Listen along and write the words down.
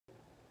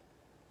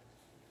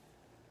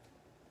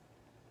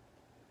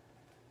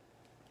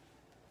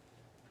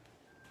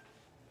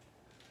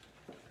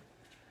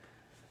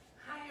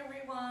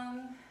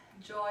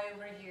Joy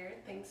over here.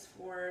 Thanks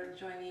for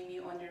joining me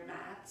on your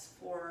mats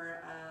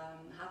for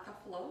Hatha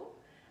flow.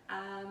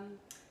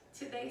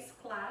 Today's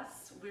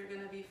class, we're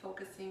going to be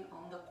focusing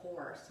on the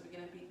core. So we're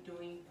going to be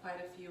doing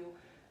quite a few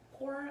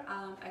core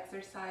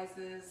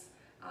exercises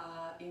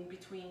in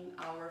between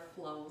our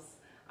flows.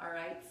 All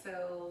right,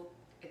 so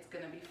it's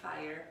going to be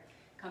fire.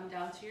 Come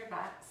down to your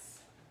backs.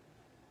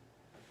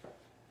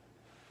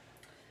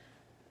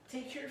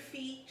 Take your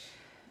feet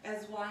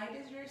as wide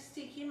as your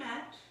sticky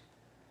mat.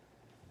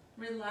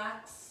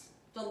 Relax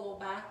the low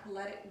back,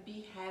 let it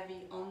be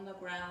heavy on the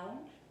ground.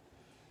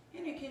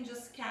 And you can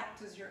just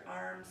cactus your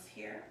arms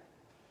here.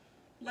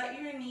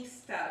 Let your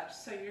knees touch,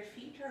 so your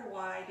feet are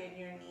wide and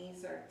your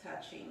knees are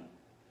touching.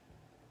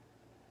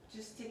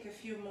 Just take a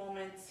few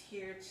moments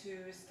here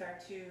to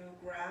start to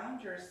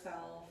ground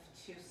yourself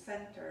to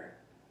center.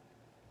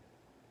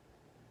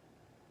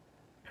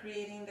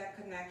 Creating that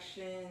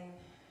connection,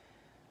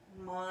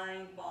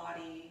 mind,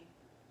 body,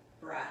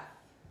 breath.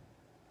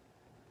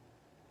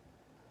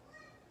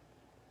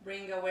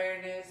 Bring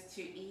awareness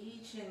to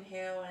each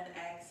inhale and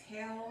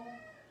exhale.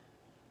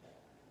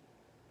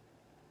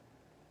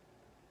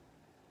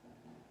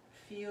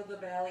 Feel the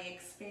belly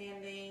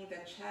expanding, the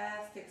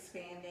chest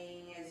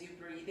expanding as you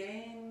breathe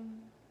in.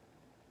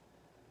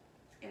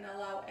 And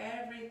allow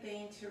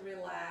everything to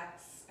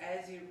relax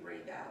as you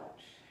breathe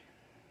out.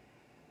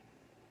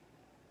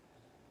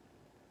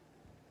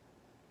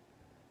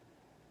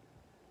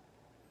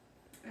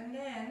 And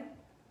then,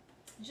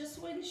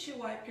 just windshield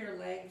wipe your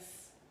legs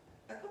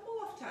a couple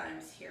of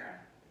times here.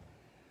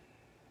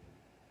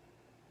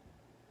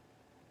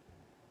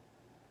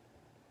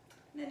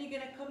 And then you're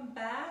going to come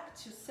back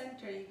to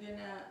center. You're going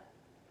to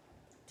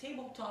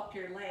tabletop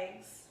your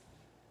legs.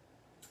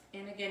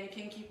 And again, you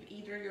can keep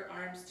either your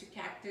arms to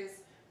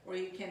cactus or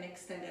you can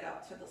extend it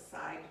out to the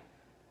side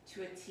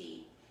to a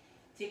T.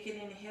 Take an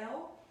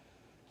inhale.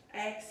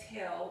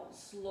 Exhale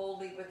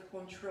slowly with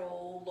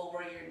control.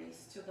 Lower your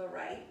knees to the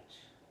right.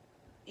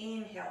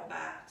 Inhale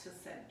back to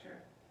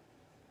center.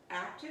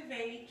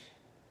 Activate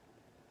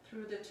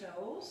through the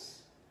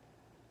toes,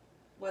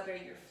 whether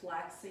you're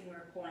flexing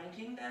or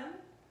pointing them.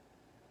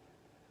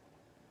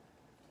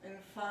 And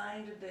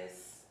find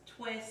this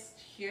twist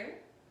here.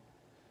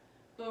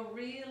 But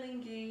really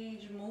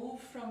engage, move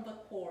from the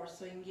core,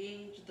 so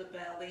engage the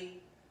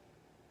belly.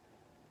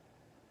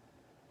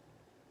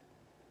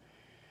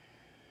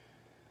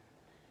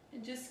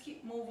 And just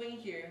keep moving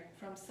here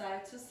from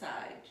side to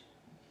side.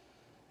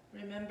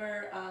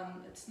 Remember,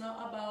 it's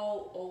not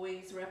about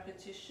always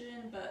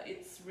repetition, but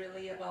it's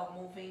really about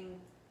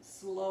moving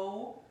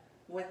slow,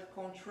 with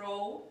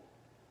control,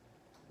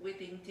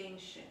 with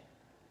intention.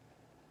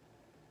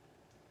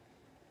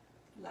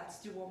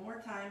 Let's do one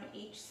more time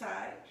each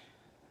side.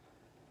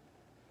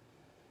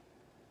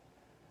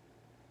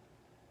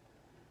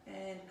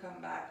 And come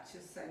back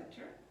to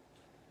center.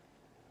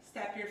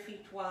 Step your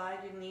feet wide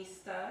and knees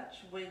touch.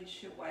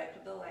 Windshield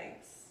wipe the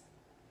legs.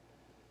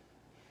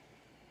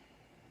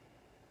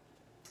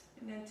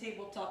 And then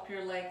tabletop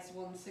your legs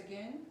once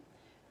again.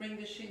 Bring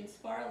the shins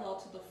parallel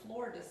to the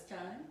floor this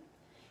time.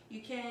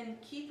 You can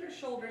keep your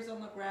shoulders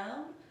on the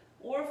ground,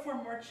 or for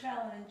more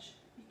challenge,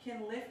 you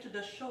can lift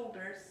the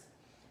shoulders.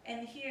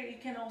 And here you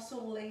can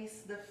also lace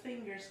the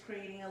fingers,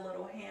 creating a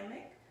little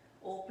hammock.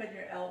 Open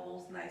your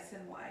elbows nice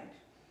and wide.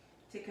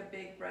 Take a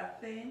big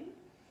breath in.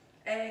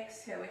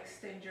 Exhale,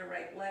 extend your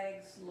right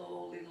leg,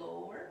 slowly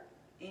lower.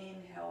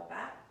 Inhale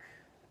back.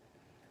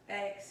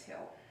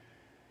 Exhale.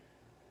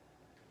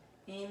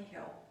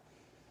 Inhale.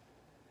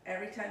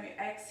 Every time you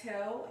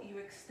exhale, you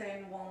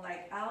extend one leg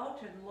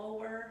out and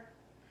lower.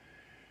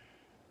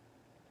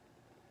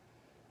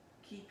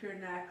 Keep your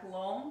neck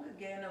long.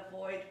 Again,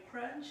 avoid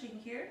crunching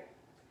here.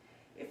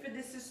 If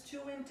this is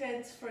too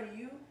intense for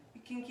you,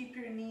 you can keep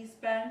your knees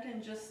bent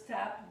and just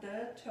tap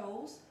the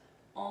toes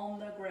on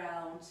the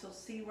ground. So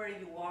see where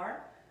you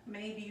are.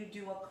 Maybe you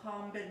do a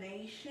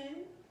combination.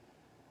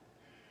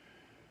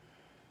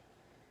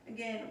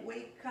 Again,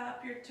 wake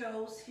up your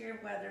toes here,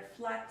 whether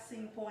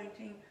flexing,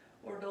 pointing,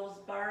 or those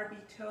Barbie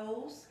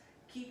toes.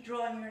 Keep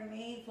drawing your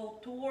navel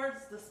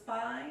towards the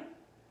spine.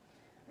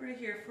 We're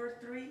here for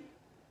 3,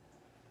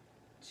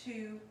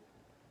 2,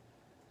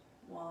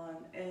 1,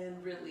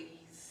 and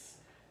release.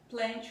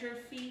 Plant your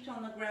feet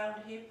on the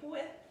ground hip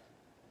width.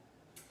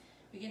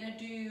 We're going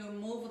to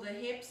move the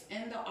hips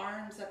and the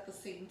arms at the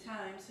same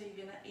time. So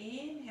you're going to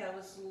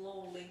inhale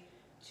slowly.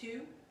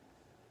 2,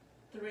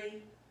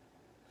 3,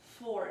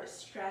 4.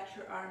 Stretch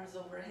your arms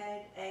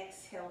overhead.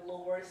 Exhale,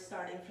 lower,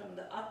 starting from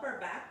the upper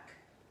back.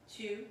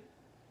 2,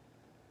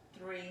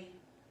 3,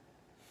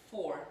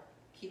 4.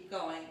 Keep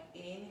going.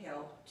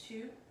 Inhale.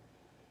 2,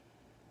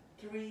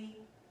 3,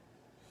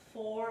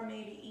 4,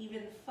 maybe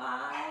even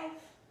 5.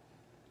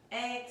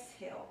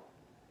 Exhale.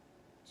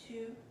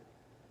 2,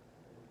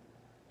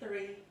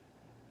 3,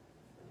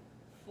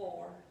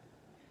 4,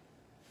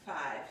 5.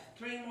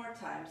 3 more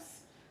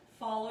times.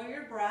 Follow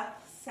your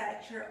breath.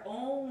 Set your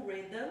own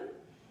rhythm.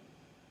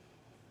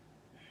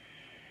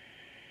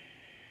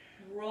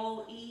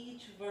 Roll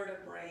each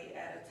vertebrae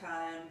at a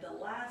time. The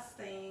last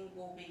thing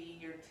will be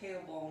your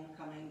tailbone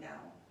coming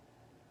down.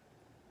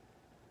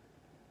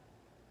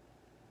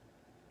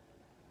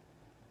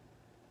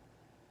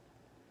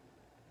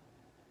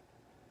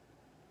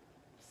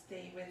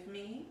 Stay with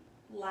me.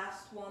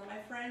 Last one, my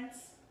friends.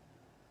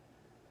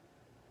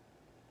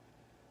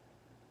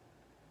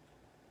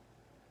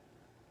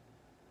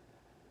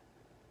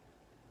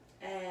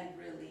 And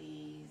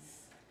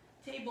release.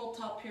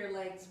 Tabletop your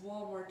legs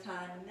one more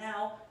time.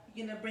 Now,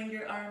 you're gonna bring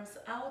your arms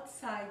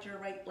outside your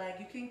right leg.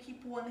 You can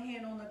keep one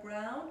hand on the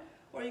ground,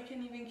 or you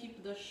can even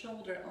keep the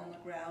shoulder on the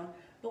ground.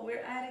 But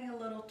we're adding a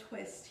little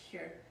twist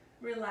here.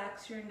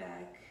 Relax your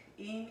neck.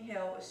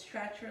 Inhale,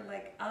 stretch your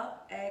leg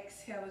up.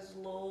 Exhale,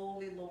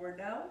 slowly lower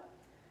down.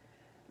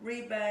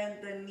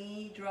 Rebend the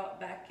knee, drop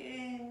back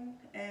in,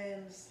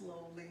 and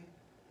slowly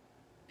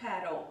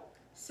paddle.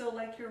 So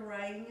like you're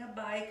riding a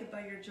bike,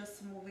 but you're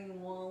just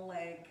moving one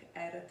leg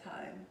at a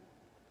time.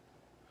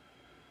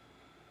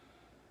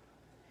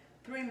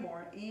 3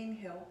 more.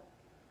 Inhale.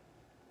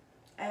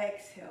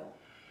 Exhale.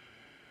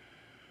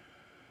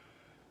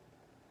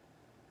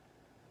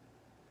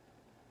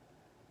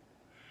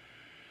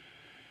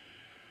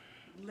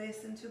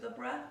 Listen to the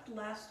breath.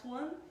 Last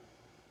one.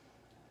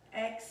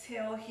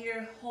 Exhale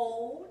here.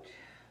 Hold.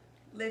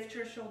 Lift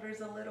your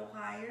shoulders a little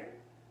higher.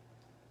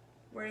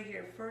 We're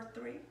here for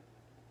 3,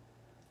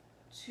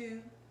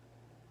 2,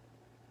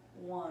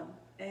 1.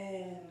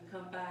 And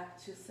come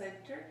back to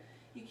center.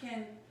 You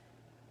can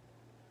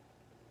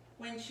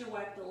windshield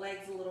wipe the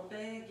legs a little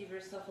bit. Give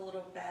yourself a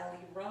little belly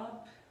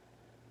rub.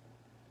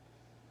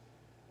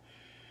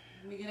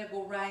 We're going to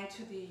go right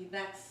to the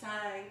next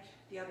side,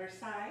 the other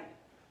side.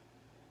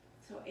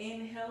 So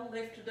inhale,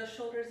 lift the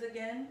shoulders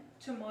again.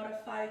 To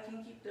modify, you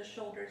can keep the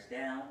shoulders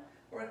down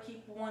or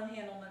keep one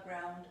hand on the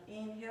ground.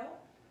 Inhale,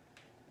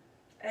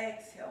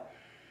 exhale.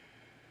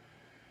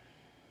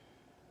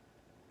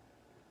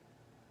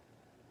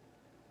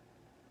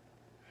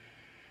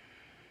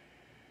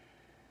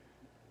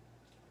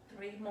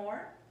 Three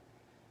more.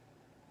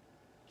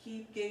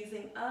 Keep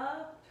gazing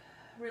up.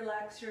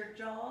 Relax your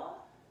jaw.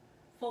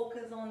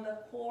 Focus on the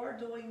core,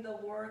 doing the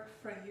work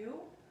for you.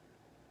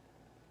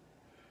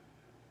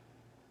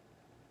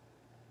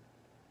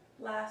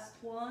 Last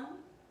one.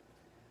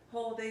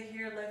 Hold it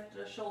here, lift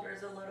the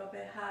shoulders a little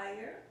bit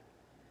higher.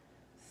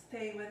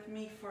 Stay with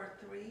me for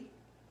 3,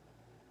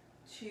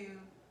 2,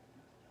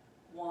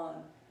 1.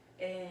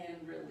 And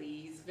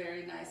release.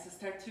 Very nice.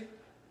 Start to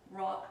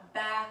rock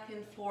back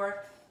and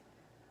forth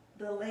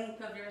the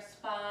length of your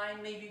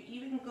spine. Maybe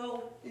even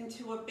go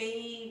into a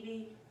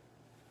baby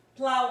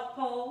plow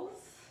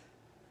pose.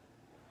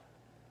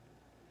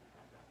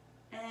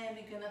 And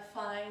we're gonna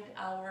find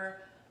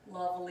our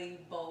lovely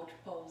boat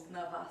pose,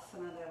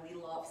 Navasana, that we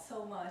love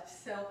so much.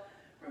 So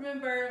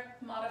remember,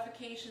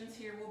 modifications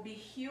here will be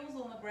heels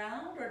on the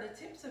ground or the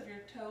tips of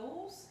your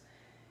toes.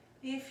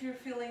 If you're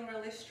feeling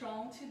really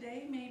strong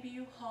today, maybe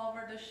you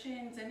hover the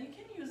shins, and you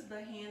can use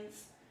the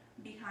hands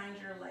behind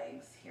your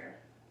legs here.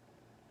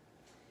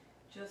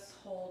 Just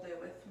hold it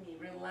with me.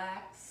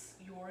 Relax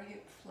your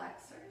hip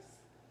flexors.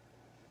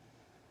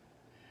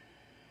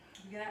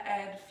 We're gonna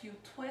add a few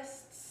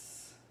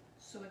twists.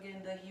 So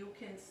again, the heel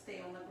can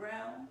stay on the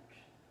ground.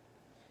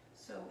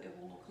 So it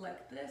will look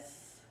like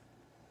this.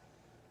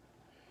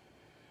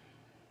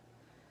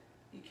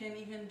 You can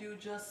even do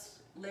just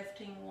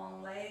lifting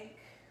one leg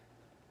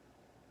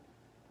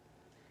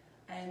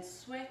and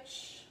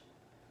switch.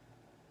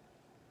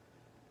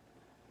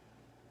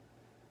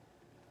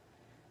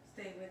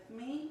 Stay with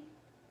me.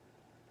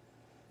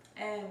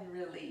 And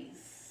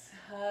release.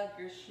 Hug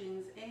your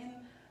shins in.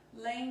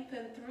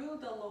 Lengthen through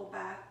the low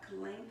back.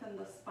 Lengthen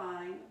the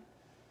spine.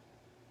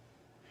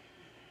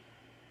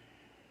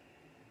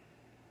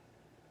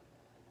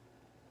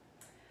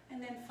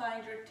 And then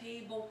find your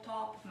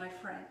tabletop, my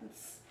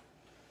friends.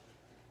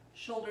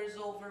 Shoulders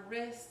over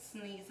wrists,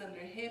 knees under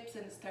hips,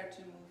 and start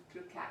to move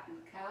through cat and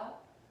cow.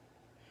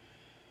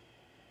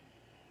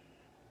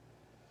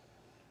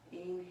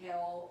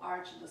 Inhale,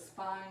 arch the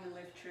spine and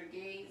lift your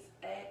gaze.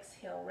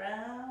 Exhale,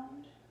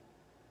 round.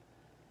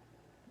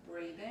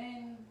 Breathe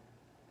in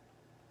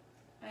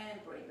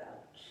and breathe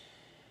out.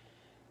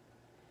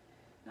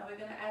 Now we're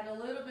going to add a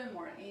little bit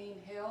more.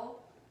 Inhale.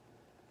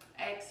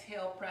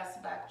 Exhale, press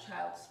back,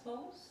 child's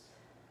pose.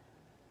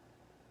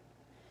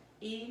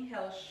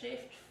 Inhale,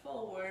 shift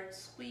forward,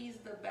 squeeze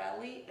the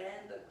belly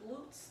and the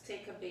glutes.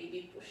 Take a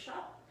baby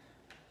push-up.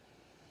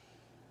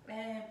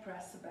 And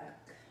press back.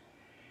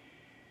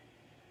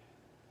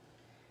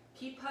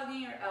 Keep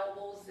hugging your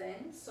elbows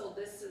in. So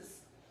this is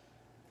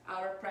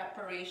our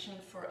preparation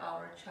for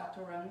our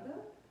chaturanga.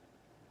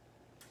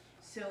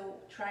 So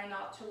try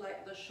not to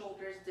let the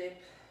shoulders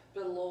dip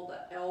below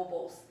the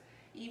elbows.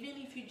 Even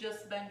if you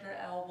just bend your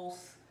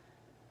elbows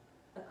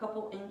a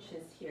couple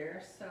inches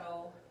here,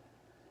 so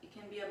it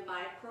can be a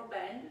micro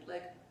bend,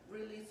 like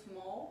really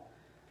small.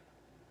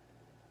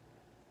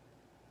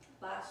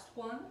 Last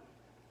one.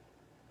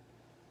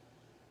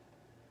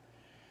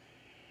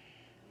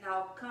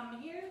 Now come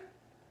here,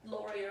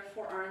 lower your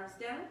forearms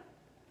down.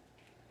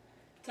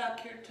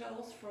 Tuck your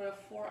toes for a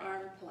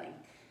forearm plank.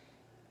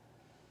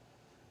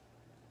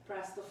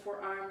 Press the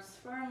forearms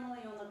firmly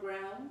on the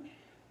ground.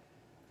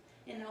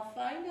 And now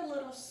find a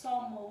little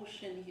saw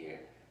motion here.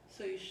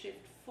 So you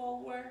shift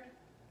forward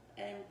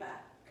and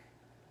back.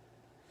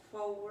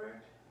 Forward,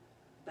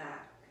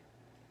 back.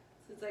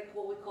 So it's like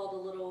what we call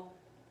the little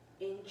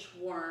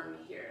inchworm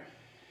here.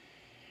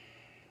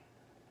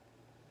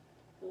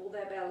 Pull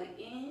that belly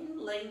in,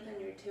 lengthen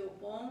your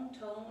tailbone,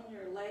 tone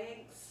your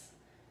legs.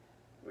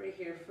 Right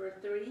here for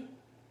 3,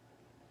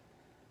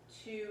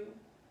 2,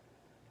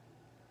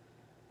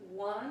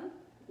 1.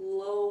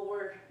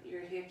 Lower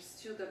your hips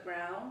to the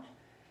ground.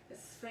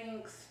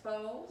 Sphinx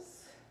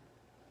pose.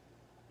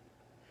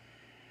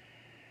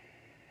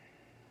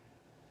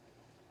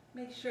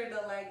 Make sure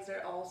the legs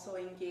are also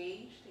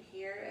engaged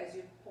here as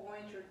you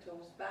point your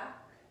toes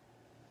back.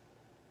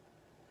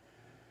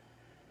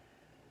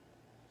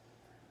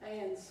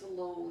 And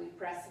slowly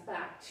press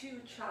back to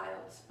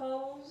child's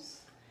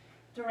pose.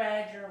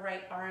 Thread your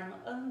right arm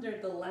under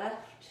the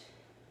left.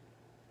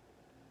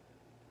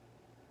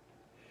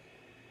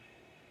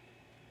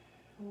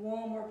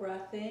 One more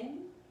breath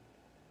in.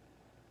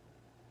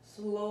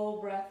 Slow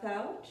breath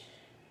out.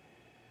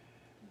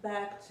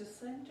 Back to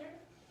center.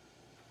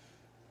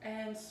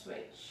 And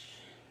switch.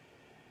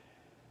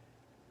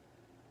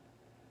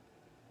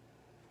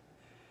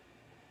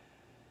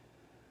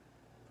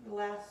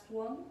 Last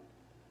one.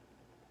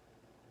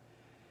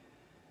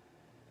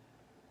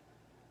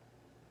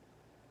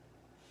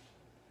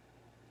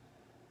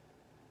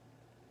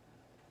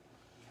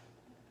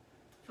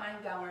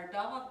 Find downward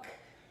dog.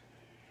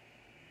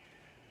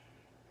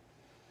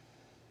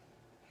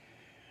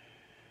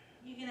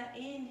 You're gonna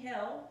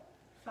inhale,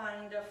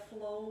 find a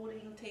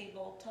floating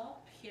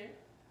tabletop here.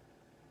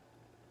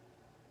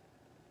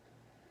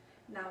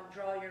 Now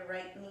draw your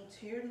right knee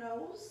to your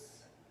nose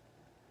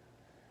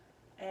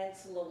and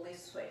slowly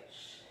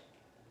switch.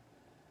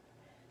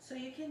 So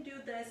you can do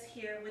this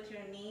here with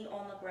your knee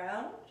on the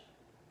ground,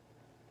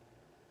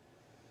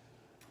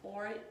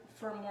 or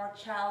for more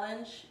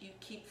challenge, you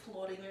keep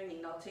floating your knee.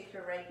 Now take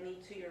your right knee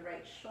to your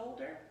right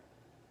shoulder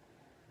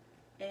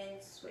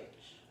and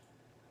switch.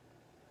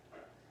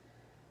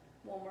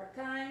 One more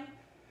time.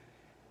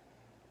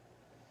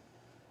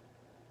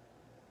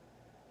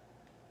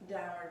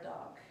 Downward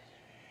dog.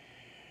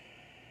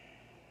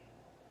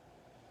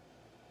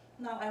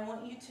 Now I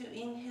want you to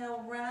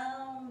inhale,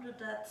 round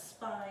that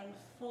spine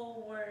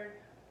forward,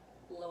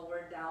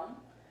 lower down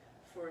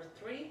for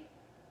 3,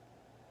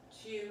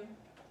 2,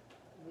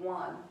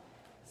 1.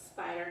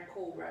 Spider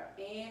cobra.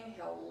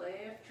 Inhale,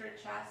 lift your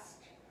chest.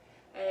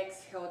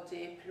 Exhale,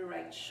 dip your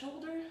right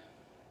shoulder.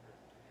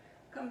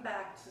 Come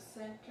back to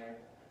center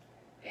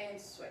and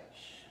switch.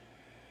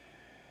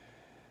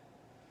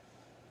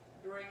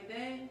 Breathe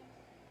in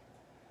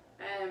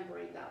and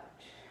breathe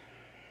out.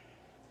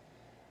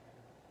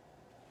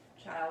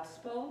 Child's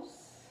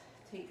pose.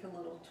 Take a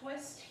little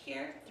twist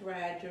here.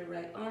 Thread your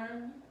right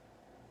arm.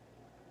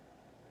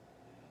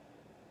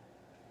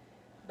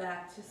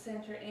 Back to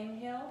center,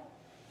 inhale.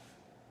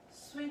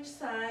 Switch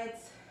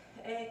sides,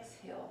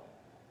 exhale.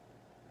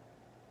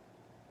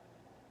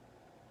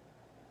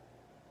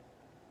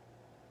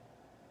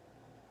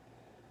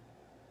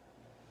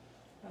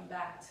 Come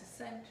back to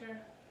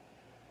center.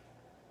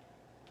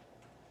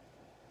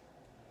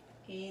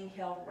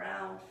 Inhale,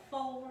 round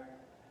forward.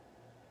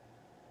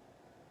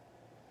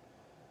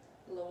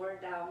 Lower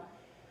down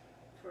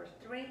for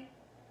 3,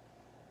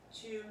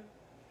 2,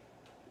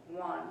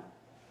 1.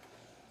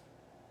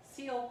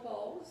 Seal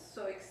pose,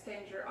 so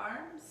extend your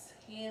arms,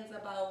 hands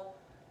about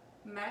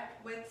mat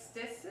width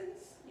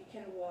distance. You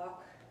can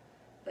walk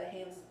the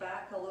hands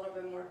back a little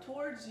bit more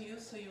towards you,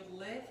 so you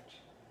lift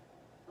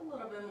a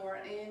little bit more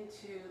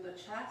into the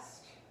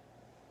chest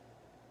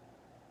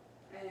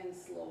and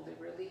slowly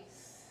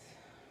release.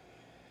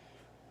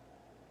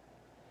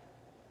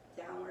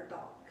 Downward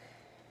dog.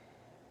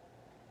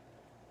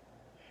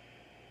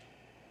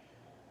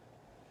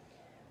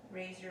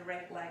 Raise your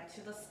right leg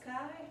to the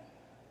sky.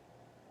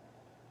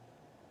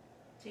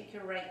 Take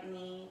your right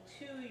knee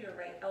to your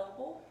right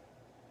elbow.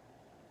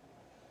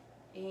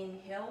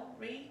 Inhale,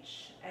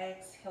 reach.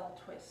 Exhale,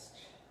 twist.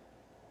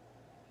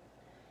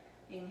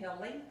 Inhale,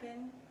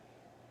 lengthen.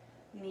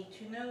 Knee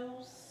to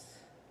nose.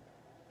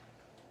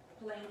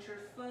 Plant your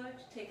foot.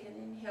 Take an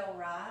inhale,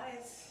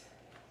 rise.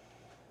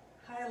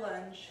 High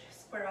lunge,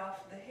 square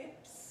off the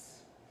hips.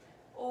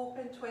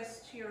 Open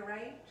twist to your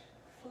right.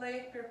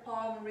 Flip your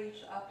palm, reach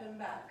up and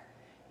back.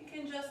 You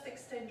can just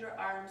extend your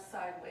arms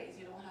sideways.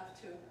 You don't have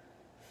to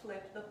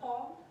flip the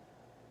palm.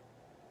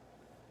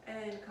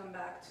 And come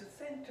back to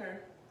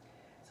center.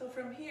 So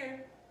from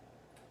here,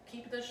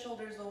 keep the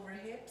shoulders over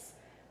hips.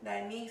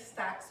 That knee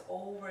stacks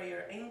over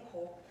your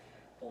ankle.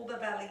 Pull the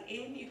belly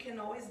in. You can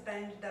always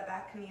bend the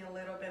back knee a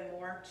little bit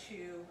more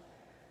to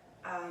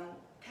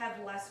have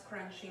less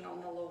crunching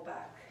on the low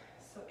back.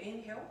 So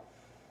inhale,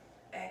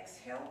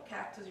 exhale,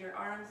 cactus your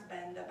arms,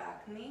 bend the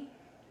back knee.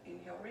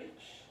 Inhale,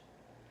 reach,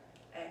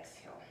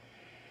 exhale.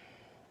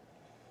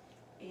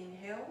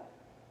 Inhale,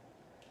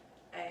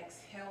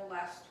 exhale,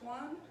 last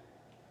one.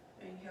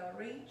 Inhale,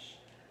 reach.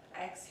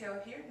 Exhale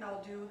here.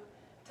 Now do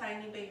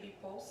tiny baby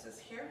pulses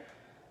here.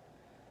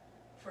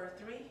 For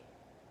 3,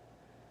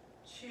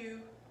 2,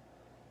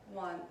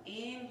 1.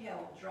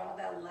 Inhale, draw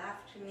that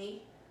left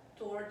knee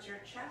towards your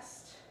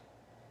chest.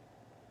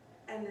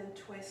 And then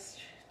twist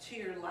to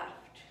your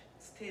left.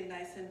 Stay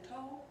nice and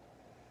tall.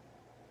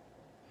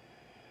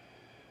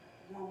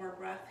 One more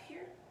breath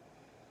here.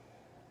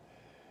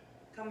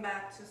 Come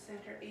back to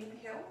center,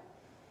 inhale.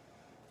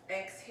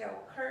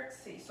 Exhale,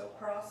 curtsy. So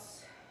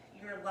cross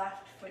your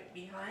left foot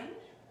behind.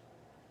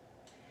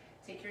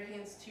 Take your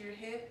hands to your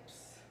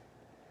hips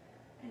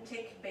and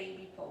take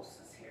baby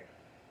pulses here.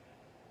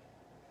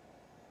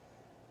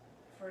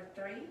 For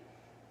 3,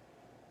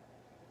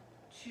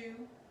 2,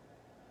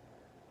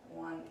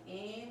 1.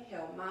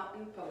 Inhale,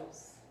 mountain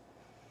pose.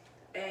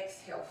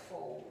 Exhale,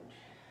 fold.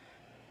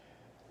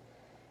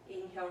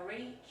 Inhale,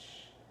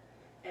 reach.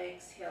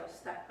 Exhale,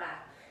 step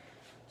back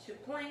to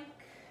plank.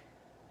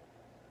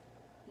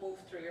 Move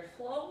through your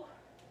flow.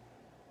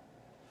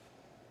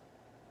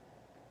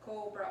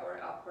 Cobra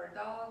or upward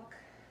dog.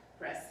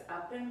 Press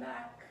up and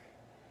back.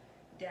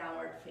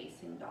 Downward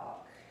facing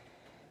dog.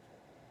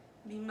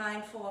 Be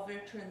mindful of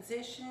your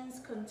transitions.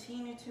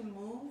 Continue to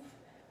move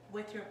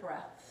with your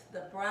breath.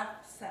 The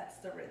breath sets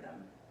the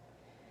rhythm.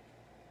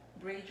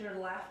 Breathe your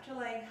left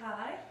leg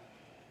high.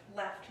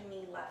 Left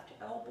knee, left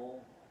elbow.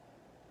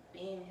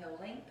 Inhale,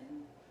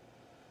 lengthen.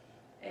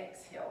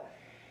 Exhale.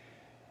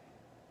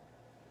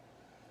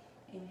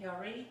 Inhale,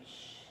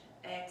 reach.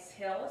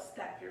 Exhale,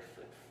 step your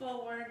foot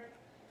forward.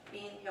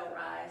 Inhale,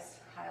 rise,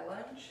 high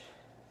lunge.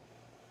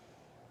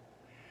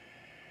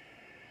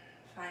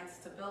 Find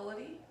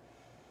stability.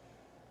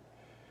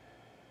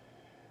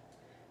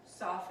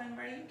 Soften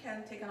where you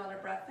can. Take another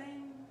breath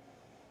in.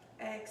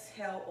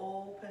 Exhale,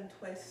 open,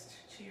 twist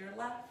to your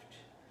left.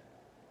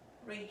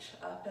 Reach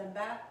up and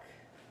back.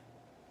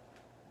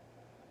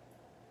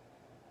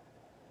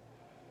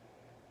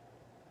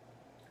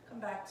 Come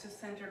back to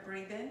center,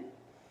 breathe in.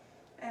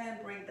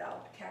 And breathe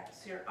out.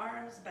 Cactus your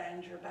arms,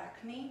 bend your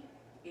back knee.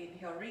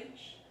 Inhale,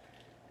 reach.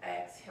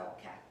 Exhale,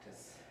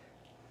 cactus.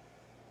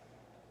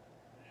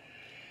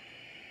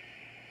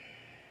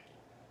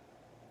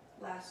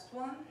 Last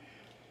one.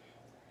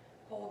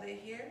 Hold it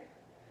here.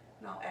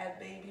 Now add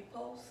baby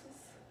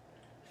pulses.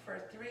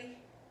 For 3,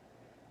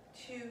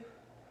 2,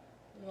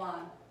 1.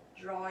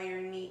 Draw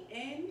your knee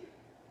in.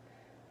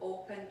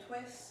 Open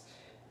twist.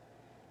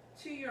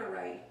 To your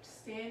right.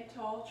 Stand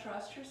tall.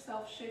 Trust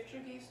yourself. Shift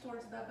your gaze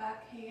towards the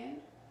back hand.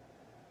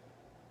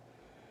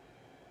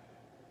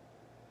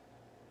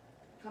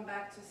 Come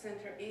back to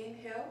center.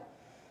 Inhale.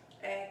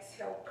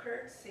 Exhale,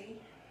 curtsy.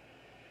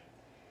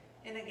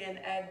 And again,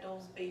 add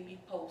those baby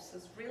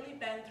pulses. Really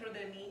bend through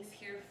the knees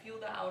here. Feel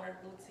the outer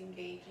glutes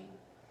engaging.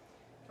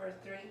 For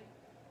 3,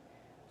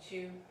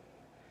 2,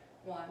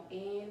 1.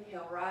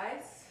 Inhale,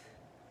 rise.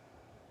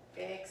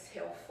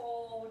 Exhale,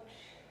 fold.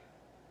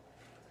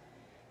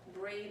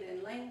 Breathe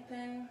and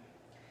lengthen.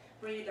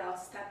 Breathe out,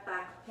 step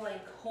back,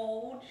 plank,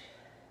 hold.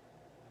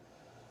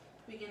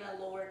 We're gonna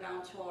lower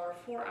down to our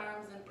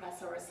forearms and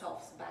press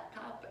ourselves back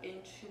up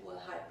into a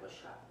high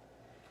push-up.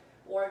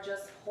 Or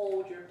just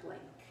hold your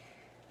plank.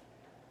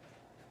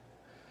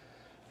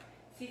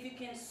 See if you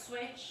can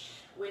switch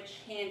which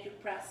hand you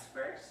press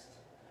first.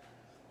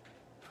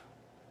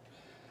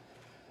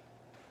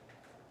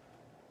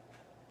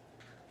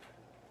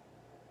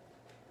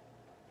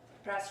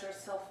 Press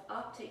yourself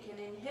up, take an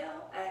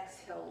inhale,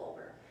 exhale,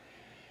 lower.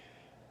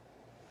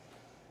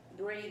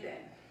 Breathe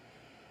in,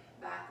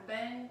 back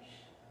bench.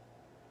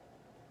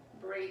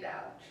 Breathe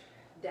out,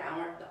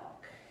 downward dog.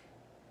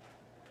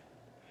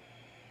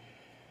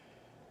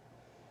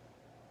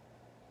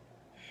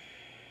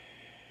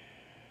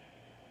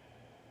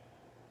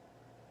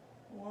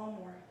 One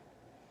more.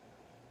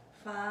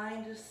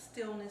 Find a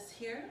stillness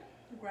here.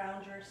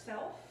 Ground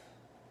yourself.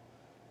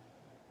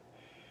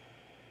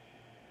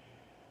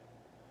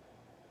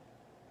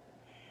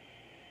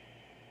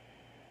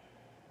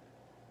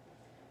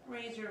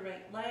 Raise your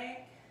right leg.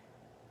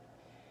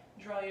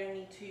 Draw your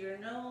knee to your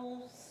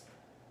nose.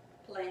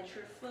 Plant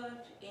your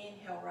foot.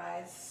 Inhale,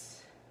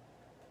 rise.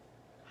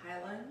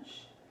 High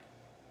lunge.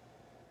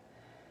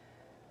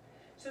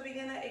 So we're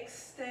gonna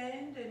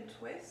extend and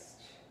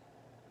twist.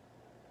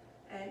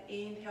 And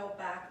inhale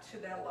back to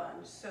that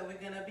lunge. So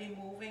we're gonna be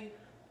moving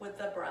with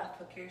the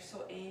breath, okay?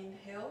 So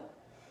inhale,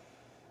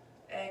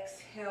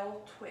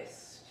 exhale,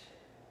 twist.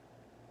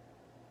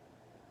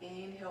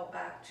 Inhale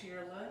back to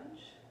your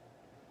lunge.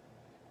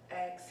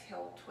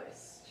 Exhale,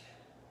 twist.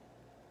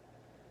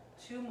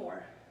 2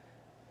 more.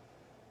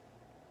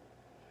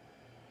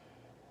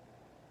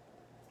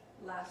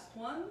 Last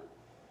one.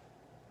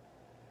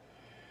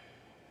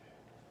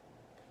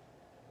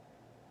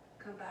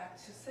 Come back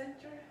to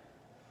center.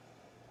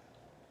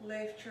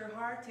 Lift your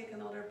heart, take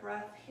another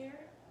breath here.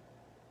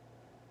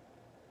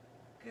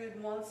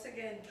 Good, once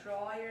again,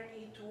 draw your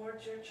knee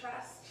towards your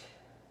chest.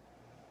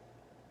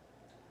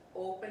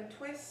 Open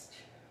twist.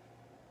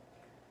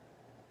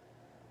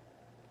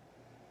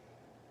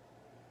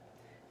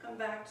 Come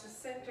back to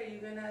center.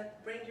 You're gonna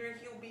bring your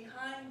heel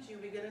behind you.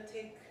 We're gonna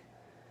take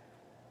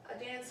a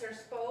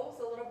dancer's pose,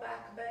 a little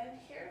back bend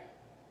here.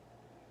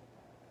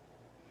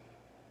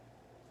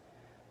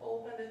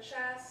 Open the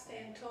chest,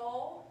 stand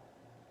tall.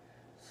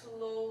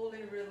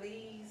 Slowly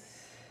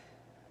release.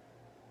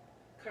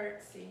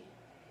 Curtsy.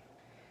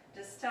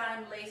 This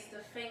time, lace the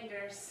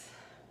fingers.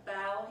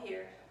 Bow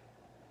here.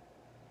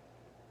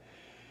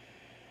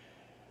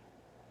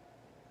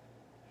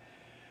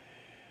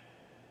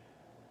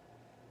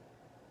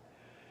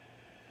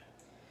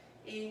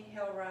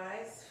 Inhale,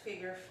 rise,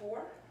 figure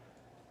 4.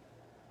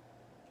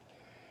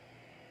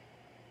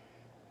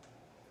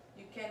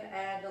 You can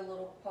add a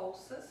little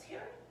pulses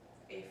here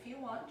if you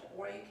want,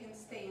 or you can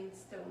stay in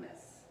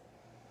stillness.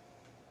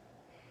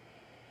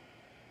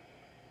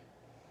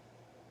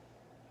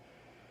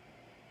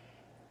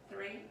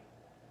 Three,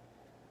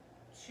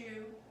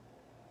 2,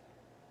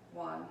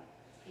 1.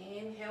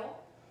 Inhale.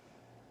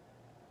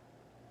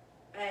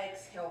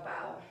 Exhale,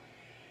 bow.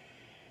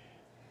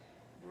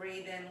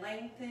 Breathe in,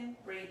 lengthen.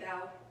 Breathe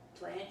out,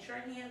 plant your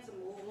hands,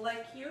 move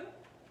like you.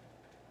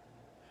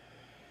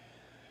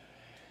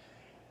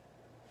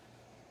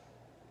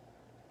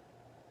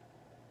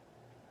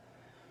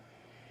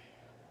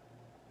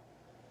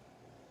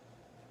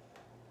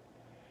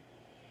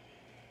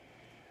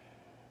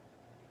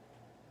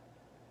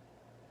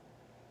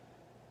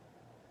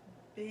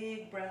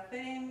 Big breath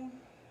in,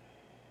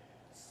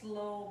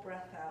 slow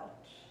breath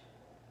out.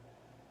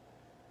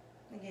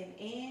 Again,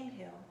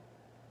 inhale,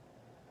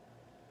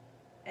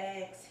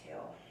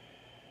 exhale.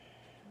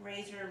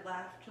 Raise your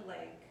left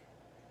leg.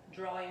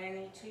 Draw your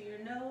knee to your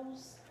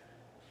nose.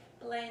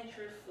 Plant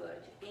your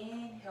foot.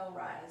 Inhale,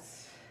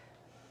 rise.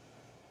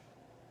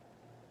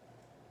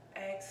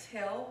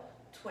 Exhale,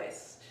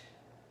 twist.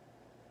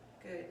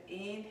 Good.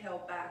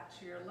 Inhale, back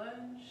to your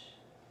lunge.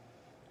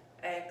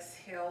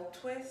 Exhale,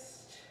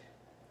 twist.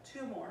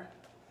 2 more.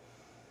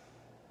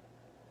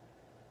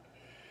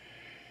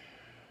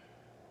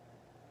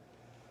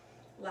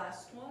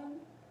 Last one.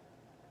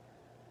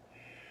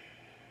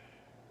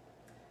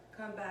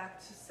 Come back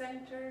to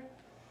center.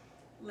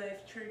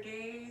 Lift your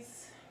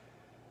gaze.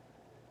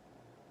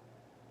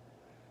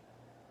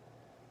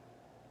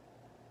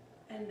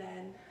 And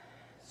then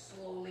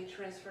slowly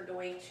transfer the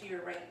weight to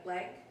your right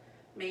leg.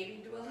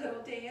 Maybe do a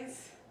little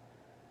dance.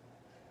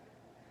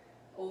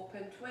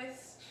 Open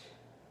twist.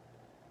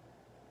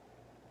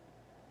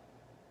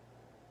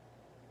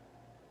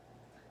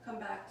 Come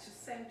back to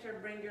center.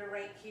 Bring your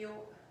right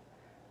heel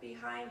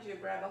behind you.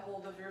 Grab a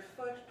hold of your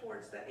foot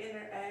towards the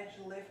inner edge.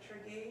 Lift your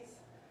gaze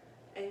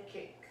and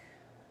kick.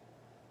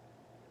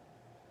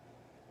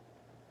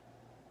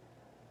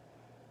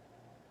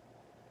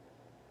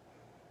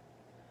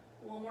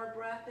 One more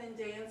breath in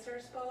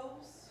dancer's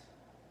pose.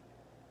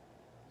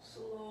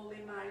 Slowly,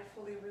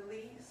 mindfully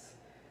release.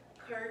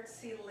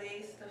 Curtsy,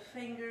 lace the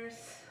fingers,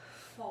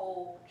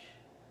 fold.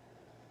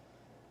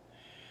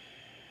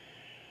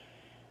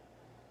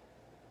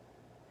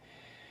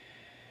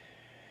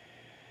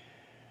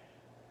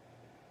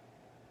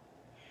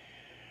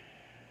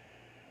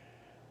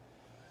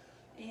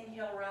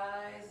 Inhale,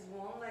 rise,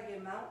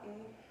 one-legged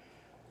mountain.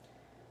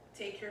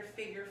 Take your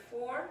figure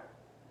 4,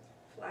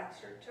 flex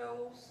your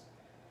toes.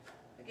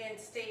 Again,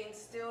 stay in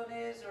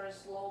stillness or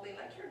slowly,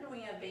 like you're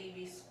doing a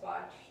baby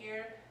squat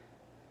here.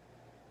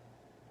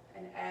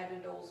 And add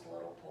those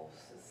little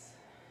pulses.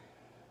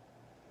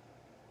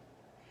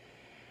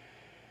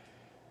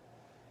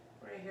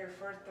 We're here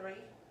for 3,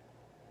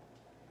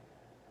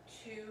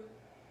 2,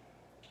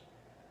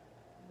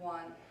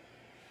 1.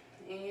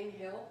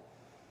 Inhale.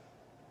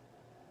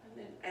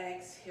 And then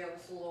exhale,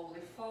 slowly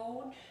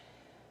fold.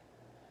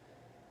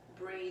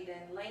 Breathe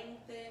in,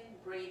 lengthen.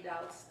 Breathe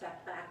out,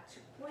 step back to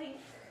plank.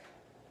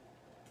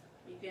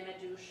 You're gonna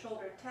do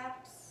shoulder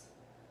taps.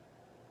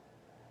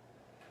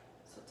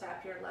 So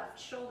tap your left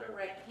shoulder,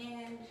 right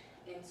hand,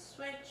 and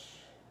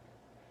switch.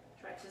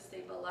 Try to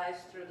stabilize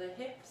through the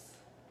hips.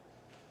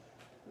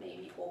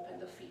 Maybe open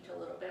the feet a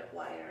little bit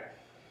wider.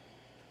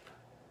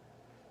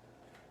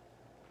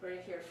 We're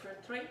here for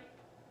 3,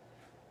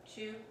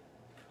 2,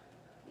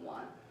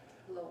 1.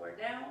 Lower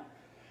down.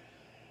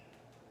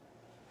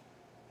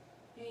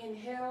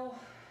 Inhale.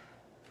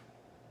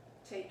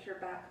 Take your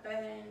back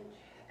bend.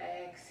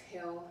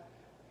 Exhale.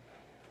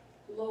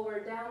 Lower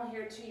down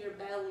here to your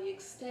belly.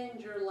 Extend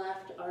your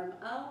left arm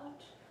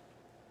out.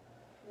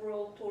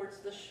 Roll towards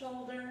the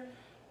shoulder.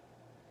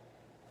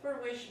 For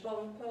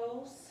wishbone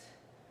pose,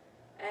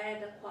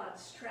 add a quad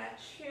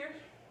stretch here.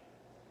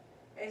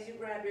 As you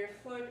grab your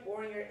foot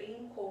or your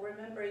ankle,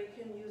 remember you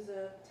can use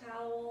a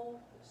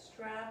towel,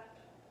 strap.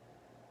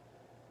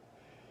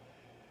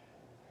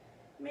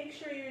 Make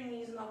sure your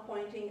knees not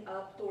pointing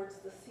up towards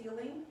the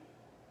ceiling.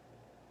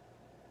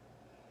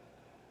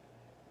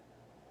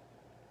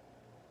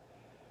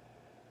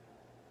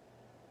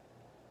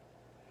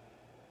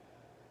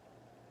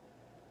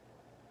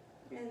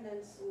 And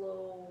then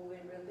slowly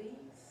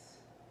release.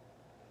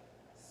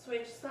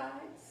 Switch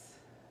sides.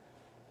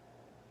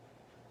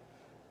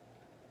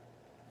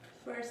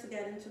 First,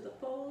 get into the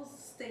pose,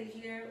 stay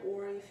here,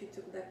 or if you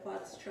took that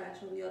quad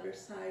stretch on the other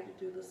side,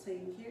 do the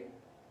same here.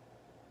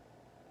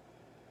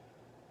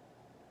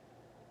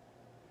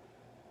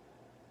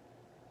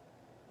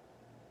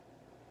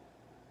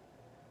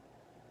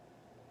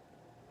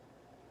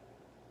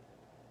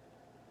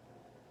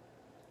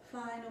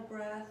 Final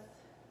breath.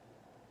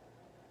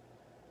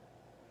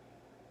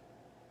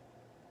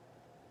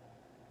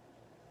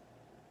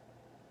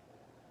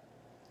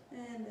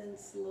 And then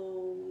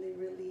slowly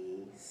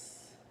release.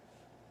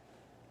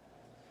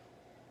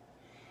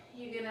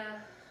 You're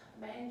gonna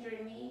bend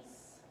your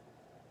knees,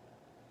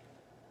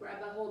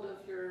 grab a hold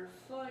of your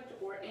foot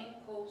or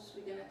ankles.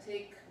 We're gonna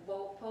take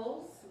bow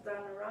pose,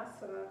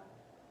 Dhanurasana.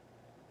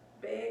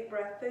 Big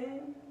breath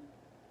in,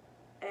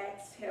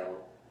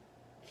 exhale.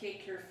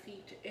 Kick your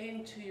feet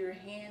into your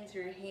hands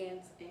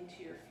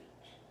into your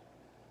feet.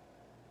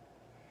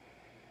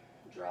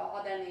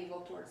 Draw the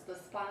navel towards the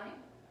spine.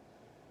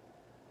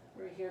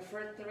 We're here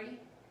for 3,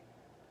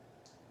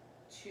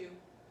 2,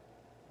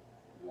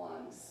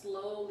 1.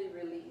 Slowly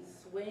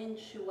release.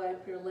 Windshield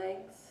wipe your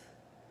legs.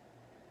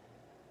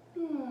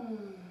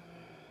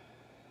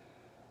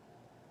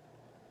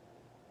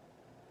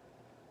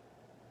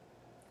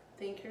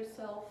 Thank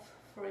yourself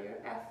for your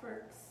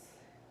efforts.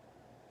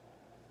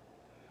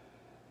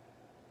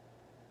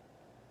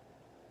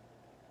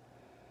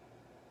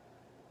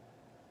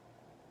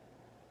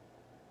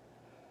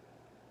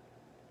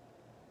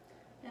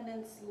 And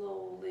then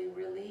slowly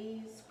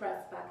release,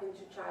 press back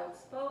into child's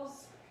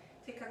pose.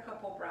 Take a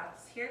couple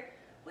breaths here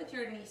with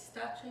your knees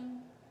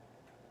touching.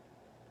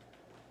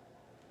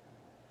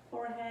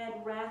 Forehead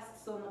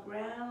rests on the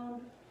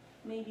ground.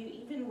 Maybe you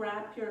even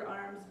wrap your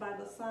arms by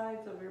the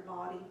sides of your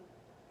body.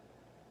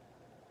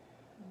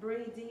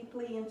 Breathe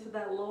deeply into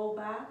that low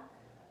back.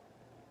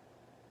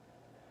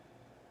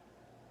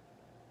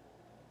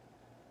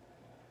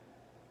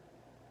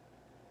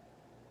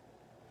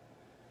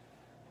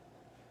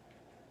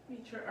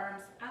 Reach your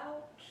arms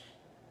out.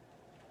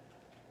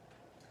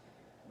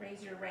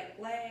 Raise your right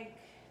leg.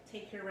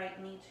 Take your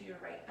right knee to your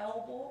right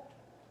elbow.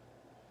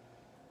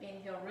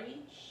 Inhale,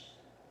 reach.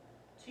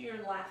 To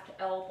your left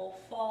elbow,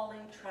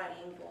 falling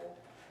triangle.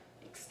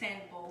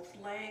 Extend both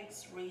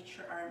legs. Reach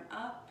your arm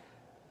up.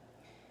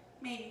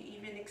 Maybe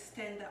even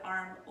extend the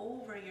arm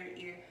over your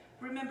ear.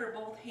 Remember,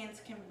 both hands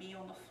can be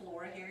on the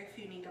floor here if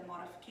you need a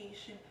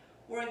modification,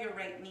 or your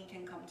right knee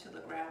can come to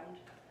the ground.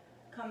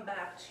 Come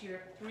back to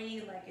your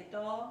 3-legged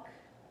dog.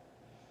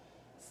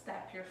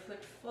 Step your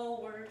foot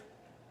forward.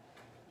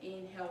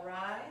 Inhale,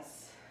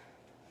 rise.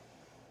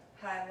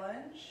 High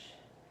lunge.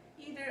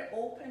 Either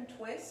open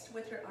twist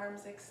with your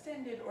arms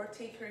extended or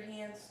take your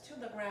hands to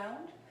the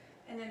ground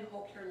and then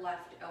hook your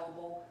left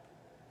elbow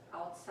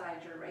outside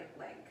your right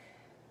leg.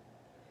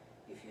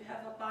 If you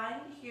have a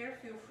bind here,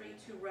 feel free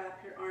to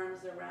wrap your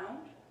arms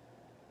around.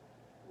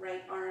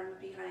 Right arm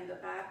behind the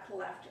back,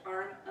 left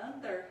arm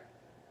under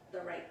the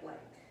right leg.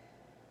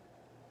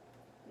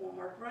 One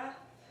more breath.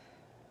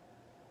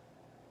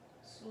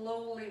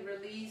 Slowly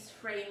release,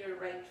 frame your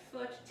right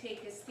foot,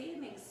 take a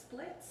standing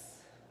splits.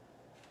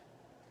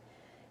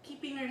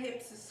 Keeping your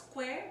hips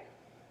square.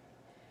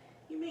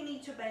 You may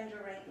need to bend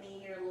your right knee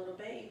here a little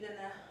bit. You're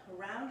gonna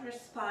round your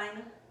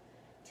spine.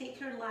 Take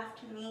your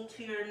left knee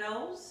to your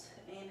nose.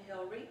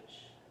 Inhale,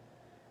 reach.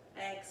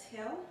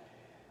 Exhale.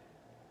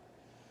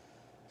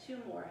 2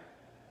 more.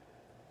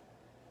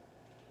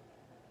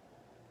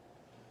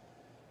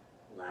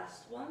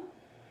 Last one.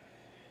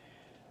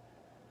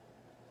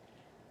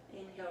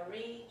 Inhale,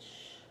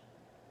 reach.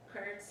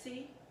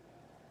 Curtsy.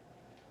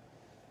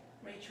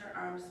 Reach your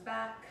arms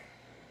back.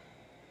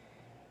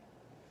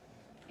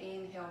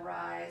 Inhale,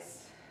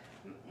 rise.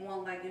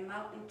 One-legged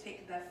mountain.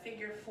 Take that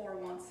figure 4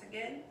 once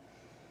again.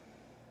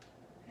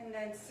 And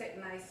then sit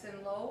nice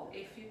and low.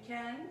 If you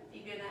can,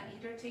 you're gonna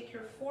either take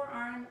your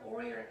forearm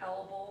or your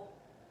elbow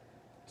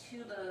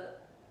to the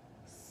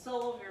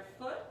sole of your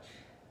foot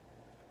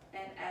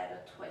and add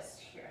a twist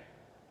here.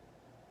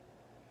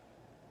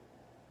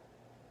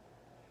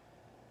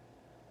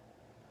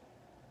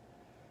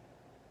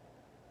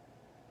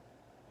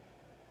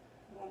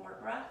 One more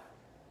breath.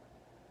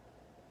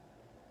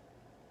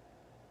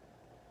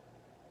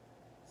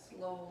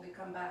 Slowly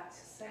come back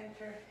to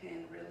center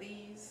and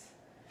release.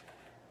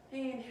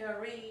 Inhale,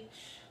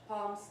 reach,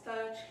 palms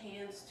touch,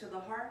 hands to the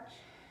heart.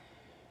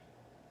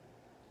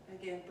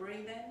 Again,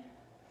 breathe in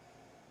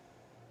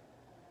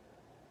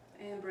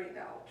and breathe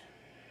out.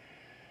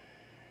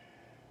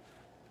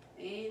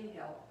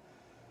 Inhale,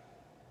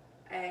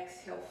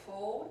 exhale,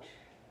 fold.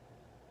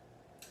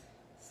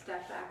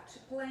 Step back to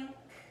plank.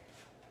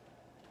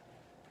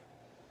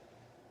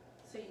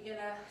 So you're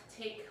gonna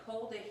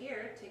hold it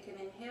here, take an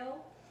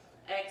inhale,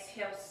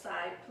 exhale,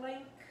 side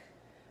plank.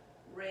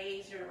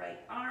 Raise your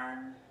right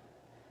arm.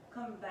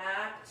 Come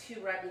back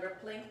to regular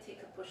plank,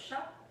 take a push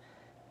up,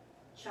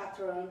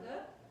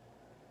 chaturanga,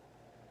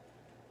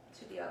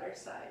 to the other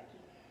side.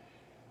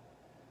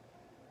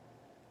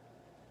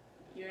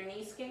 Your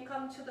knees can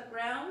come to the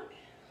ground.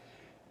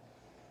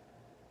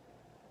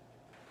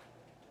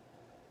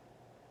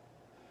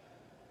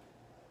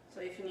 So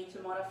if you need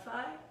to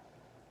modify,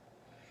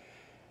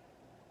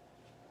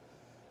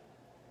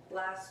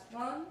 last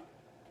one.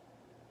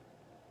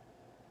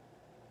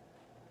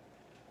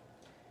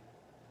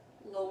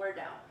 Lower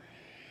down.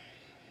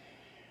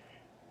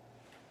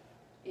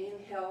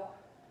 Inhale,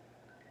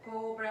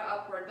 cobra,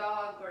 upward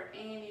dog, or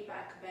any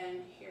back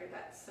bend here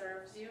that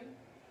serves you.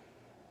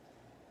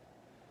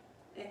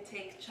 And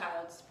take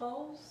child's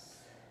pose.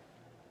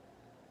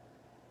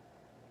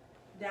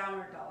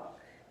 Downward dog.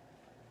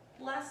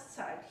 Last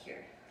side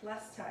here,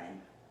 last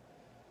time.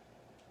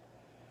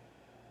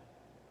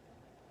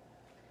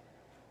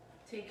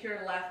 Take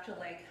your left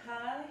leg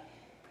high,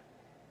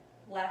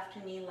 left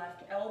knee,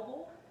 left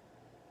elbow.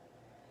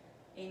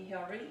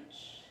 Inhale,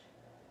 reach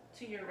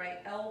to your right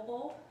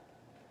elbow,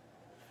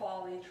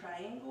 falling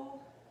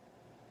triangle.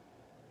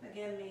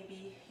 Again,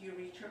 maybe you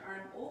reach your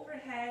arm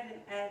overhead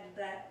and add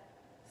that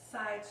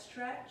side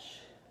stretch.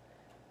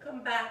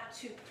 Come back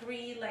to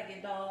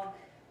three-legged dog.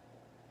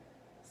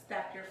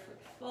 Step your foot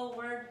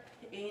forward.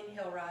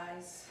 Inhale,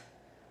 rise,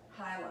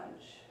 high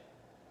lunge.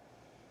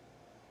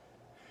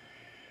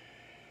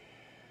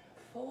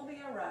 Fully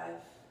arrive.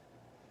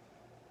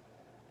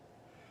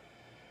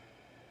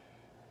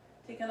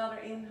 Take another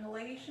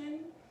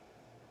inhalation.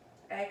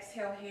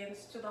 Exhale,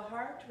 hands to the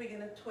heart. We're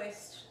going to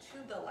twist to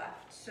the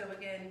left. So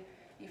again,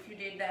 if you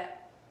did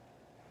that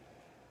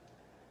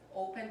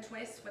open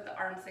twist with the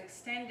arms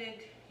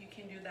extended, you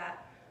can do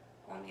that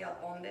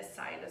on this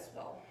side as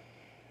well.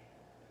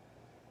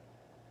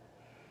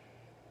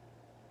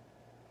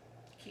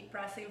 Keep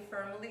pressing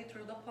firmly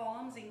through the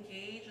palms.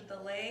 Engage the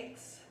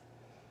legs.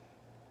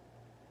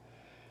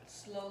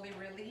 Slowly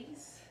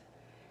release.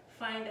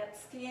 Find that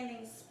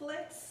standing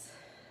splits.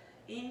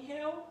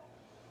 Inhale.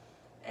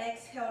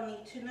 Exhale, knee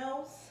to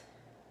nose.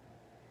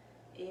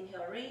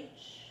 Inhale,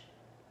 reach.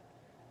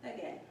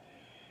 Again.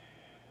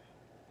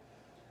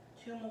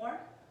 Two more.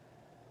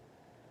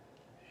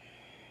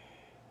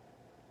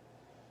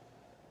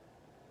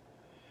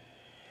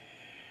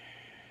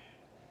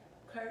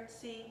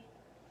 Curtsy.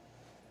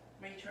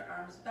 Reach your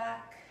arms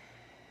back.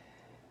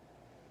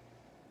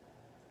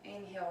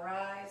 Inhale,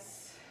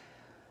 rise.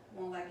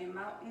 One-legged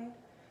mountain.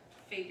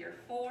 Figure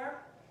four.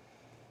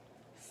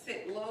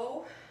 Sit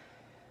low.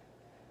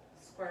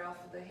 Square off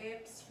of the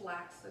hips.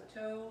 Flex the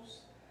toes.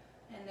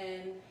 And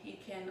then you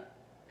can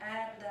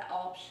add the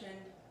option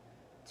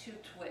to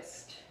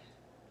twist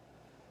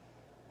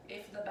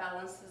if the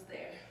balance is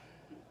there.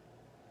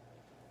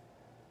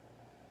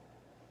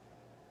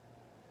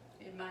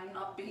 It might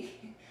not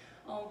be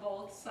on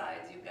both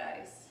sides, you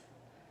guys.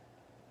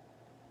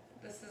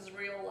 This is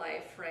real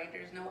life, right?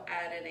 There's no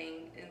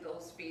editing in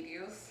those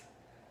videos.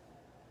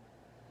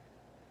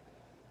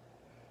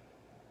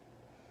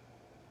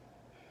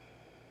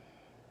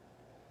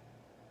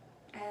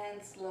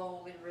 And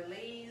slowly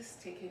release.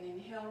 Take an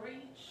inhale,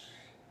 reach.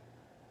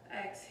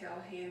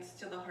 Exhale, hands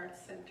to the heart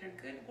center.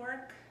 Good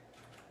work.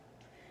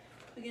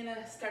 We're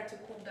gonna start to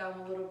cool down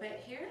a little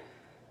bit here.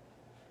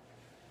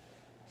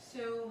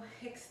 So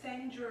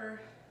extend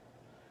your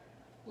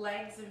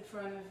legs in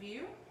front of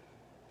you.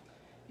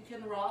 You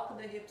can rock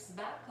the hips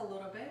back a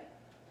little bit.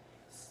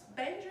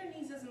 Bend your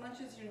knees as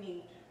much as you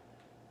need.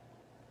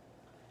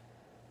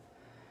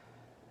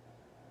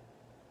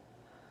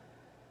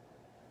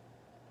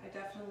 I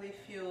definitely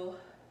feel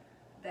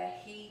the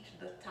heat,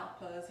 the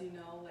tapas, you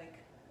know, like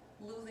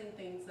losing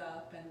things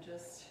up and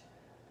just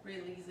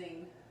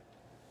releasing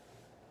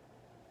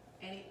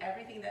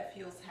everything that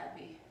feels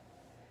heavy.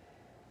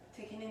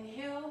 Take an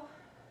inhale.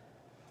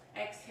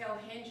 Exhale,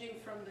 hinging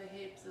from the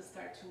hips and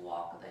start to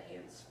walk the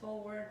hands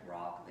forward,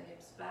 rock the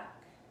hips back.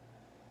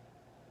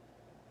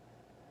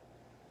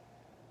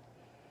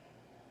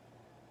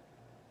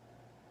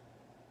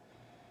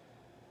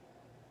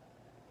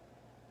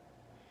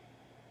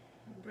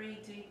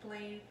 Breathe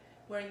deeply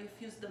where you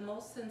feel the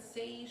most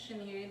sensation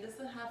here. It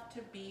doesn't have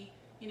to be,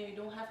 you know, you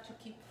don't have to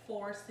keep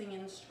forcing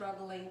and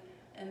struggling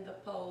in the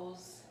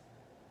pose.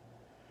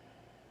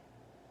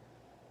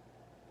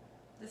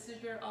 This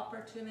is your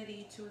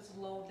opportunity to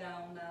slow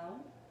down now.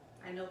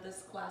 I know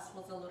this class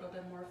was a little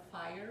bit more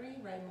fiery,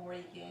 right? More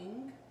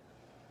yang.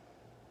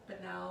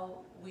 But now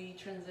we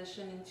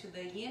transition into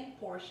the yin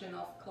portion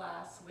of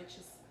class, which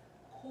is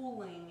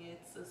cooling.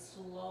 It's a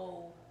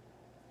slow.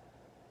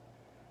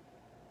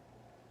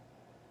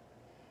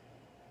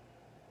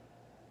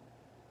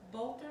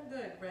 Both are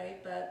good,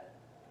 right? But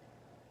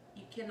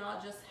you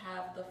cannot just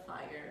have the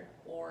fire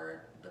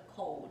or the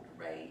cold,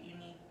 right? You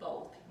need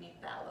both. You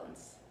need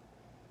balance.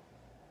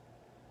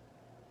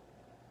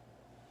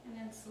 And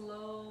then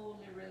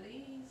slowly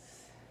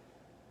release.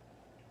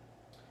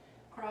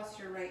 Cross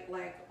your right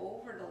leg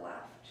over the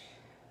left.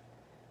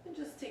 And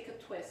just take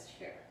a twist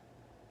here.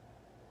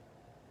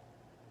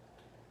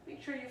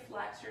 Make sure you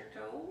flex your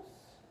toes.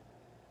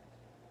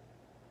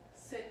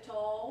 Sit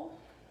tall.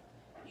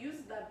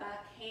 Use the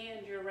back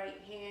hand, your right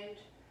hand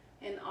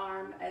and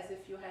arm as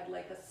if you had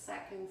like a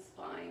second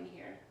spine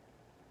here.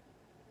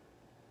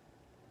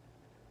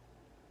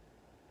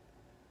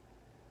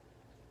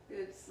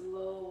 Good,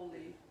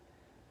 slowly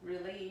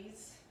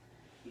release.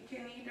 You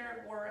can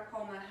either work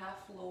on a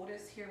half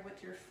lotus here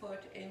with your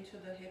foot into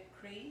the hip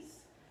crease,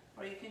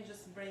 or you can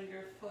just bring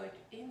your foot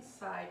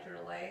inside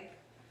your leg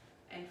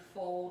and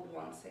fold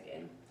once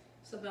again.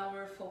 So now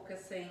we're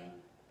focusing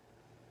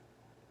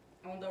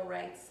on the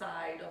right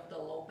side of the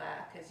low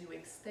back as you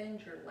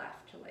extend your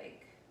left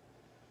leg.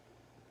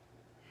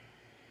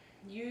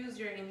 Use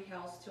your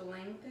inhales to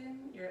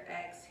lengthen, your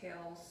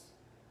exhales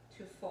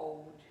to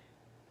fold.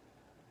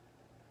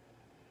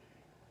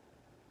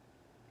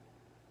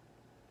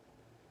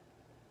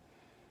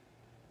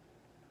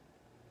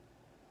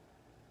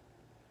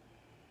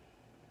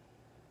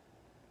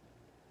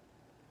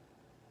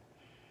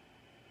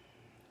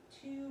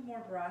 Two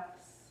more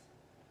breaths.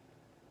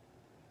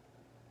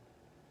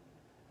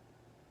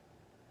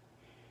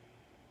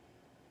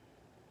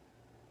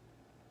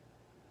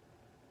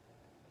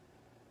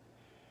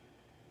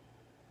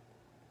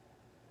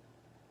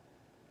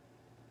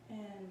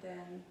 And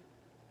then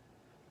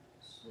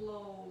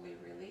slowly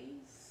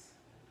release.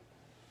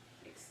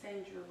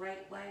 Extend your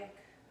right leg.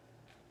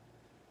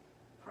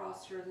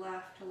 Cross your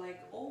left leg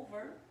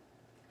over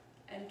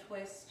and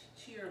twist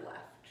to your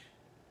left.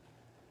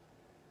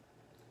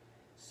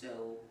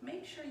 So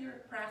make sure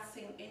you're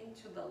pressing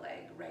into the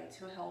leg, right,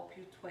 to help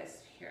you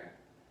twist here.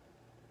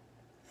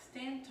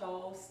 Stand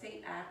tall,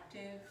 stay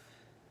active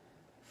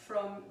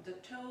from the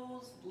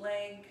toes,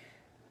 leg,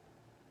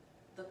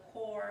 the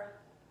core.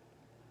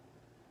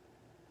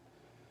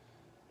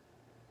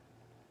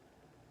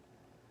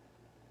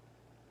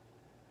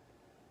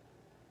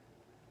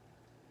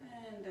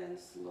 And then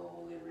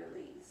slowly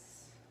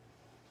release.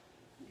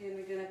 Again,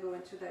 we're going to go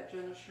into that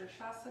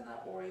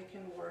Janushirshasana, or you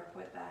can work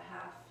with that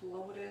half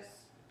lotus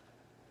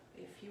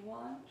if you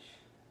want.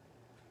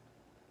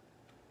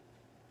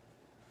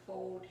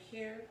 Fold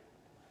here.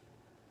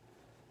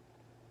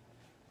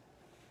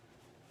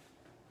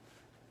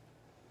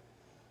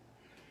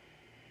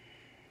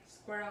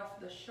 Square off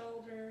the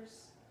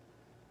shoulders.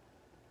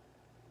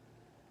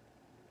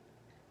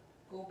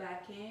 Go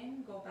back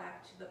in, go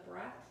back to the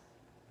breath.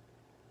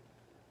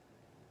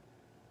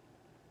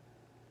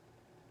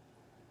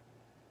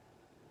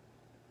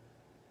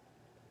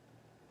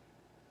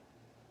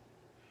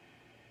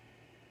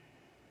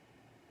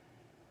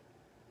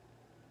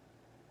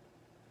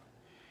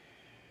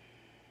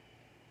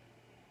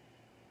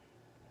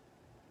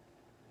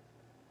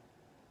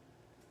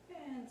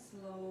 And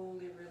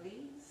slowly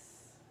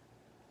release.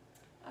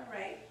 All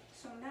right,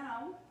 so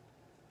now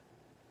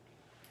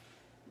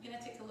I'm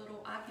gonna take a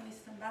little Agni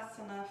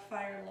Stambhasana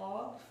fire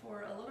log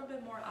for a little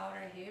bit more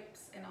outer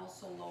hips and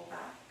also low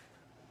back.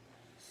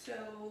 So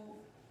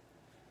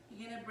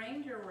you're gonna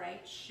bring your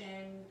right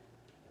shin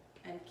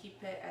and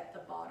keep it at the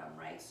bottom,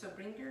 right? So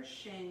bring your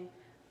shin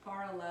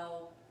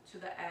parallel to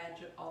the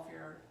edge of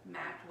your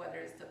mat, whether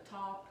it's the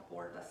top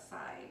or the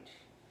side.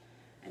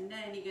 And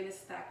then you're gonna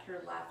stack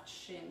your left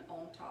shin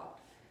on top.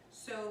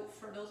 So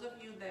for those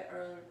of you that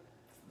are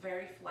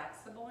very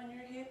flexible in your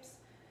hips,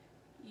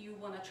 you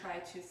wanna try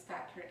to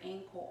stack your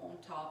ankle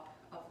on top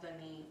of the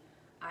knee.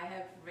 I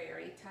have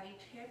very tight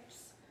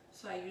hips,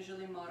 so I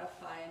usually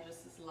modify and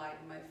just slide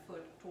my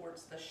foot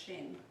towards the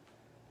shin.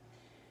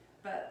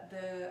 But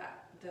the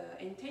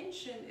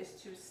intention is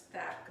to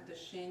stack the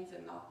shins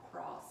and not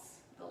cross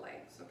the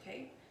legs,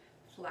 okay?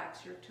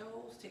 Flex your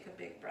toes, take a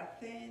big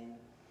breath in.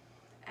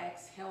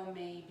 Exhale,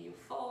 maybe you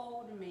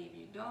fold, maybe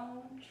you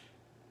don't.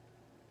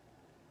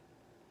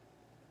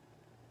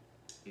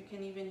 You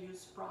can even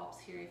use props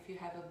here if you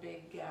have a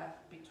big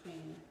gap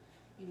between,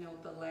 you know,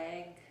 the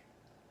leg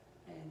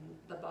and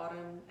the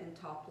bottom and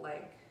top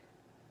leg.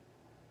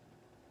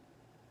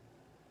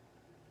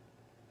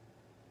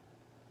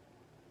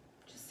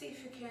 Just see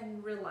if you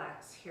can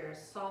relax here.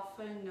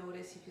 Soften,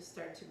 notice if you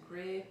start to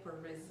grip or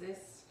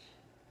resist.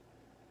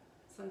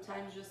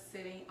 Sometimes just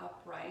sitting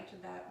upright,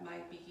 that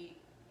might be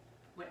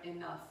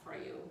enough for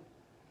you.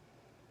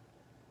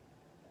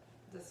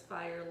 This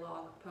fire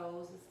log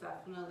pose is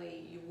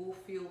definitely, you will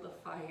feel the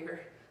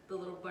fire, the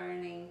little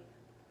burning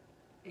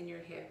in your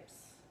hips.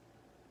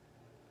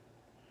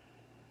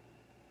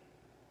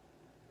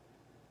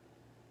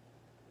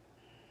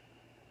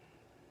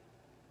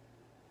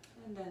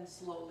 And then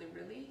slowly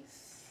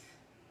release.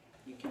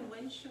 You can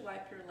windshield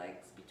wipe your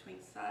legs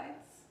between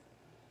sides.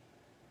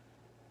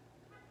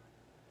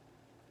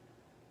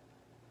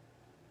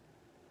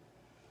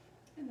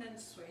 And then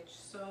switch.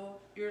 So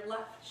your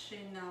left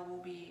shin now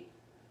will be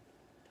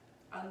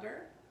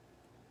under.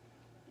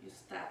 You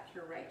stack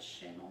your right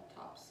shin on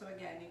top. So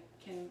again, you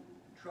can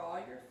draw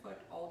your foot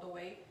all the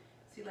way.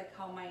 See like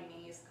how my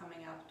knee is coming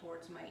up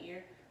towards my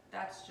ear?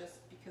 That's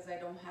just because I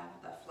don't have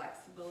the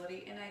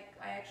flexibility, and I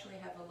actually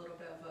have a little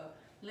bit of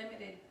a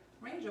limited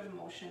range of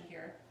motion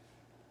here.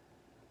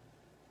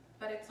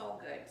 But it's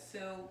all good.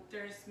 So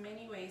there's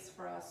many ways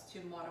for us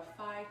to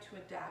modify, to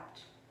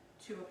adapt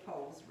to a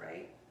pose,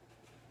 right?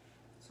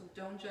 So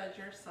don't judge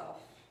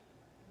yourself.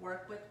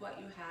 Work with what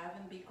you have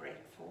and be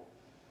grateful.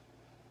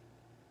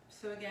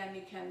 So again,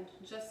 you can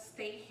just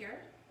stay here,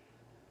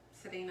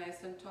 sitting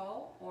nice and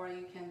tall, or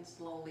you can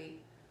slowly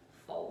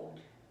fold.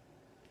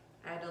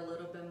 Add a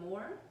little bit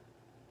more.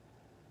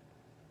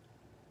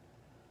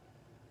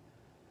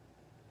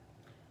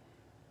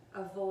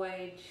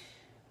 avoid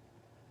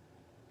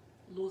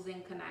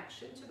losing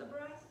connection to the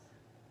breath,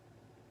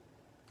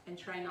 and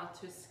try not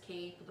to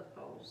escape the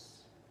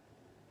pose.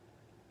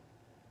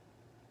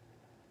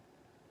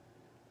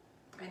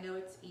 I know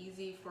it's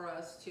easy for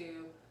us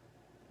to,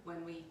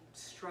 when we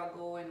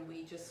struggle and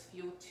we just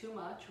feel too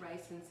much,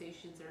 right?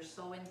 Sensations are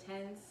so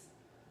intense,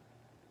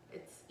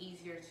 it's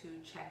easier to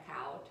check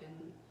out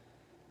and,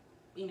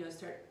 you know,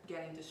 start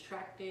getting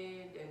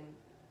distracted and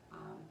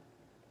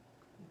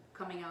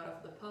coming out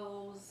of the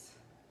pose.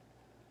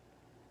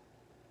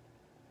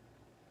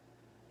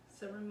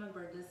 So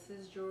remember, this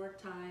is your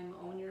time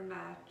on your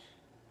mat.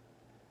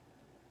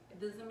 It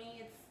doesn't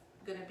mean it's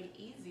gonna be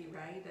easy,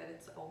 right? That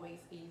it's always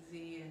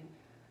easy and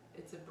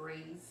it's a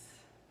breeze.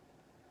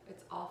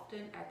 It's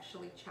often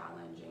actually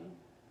challenging.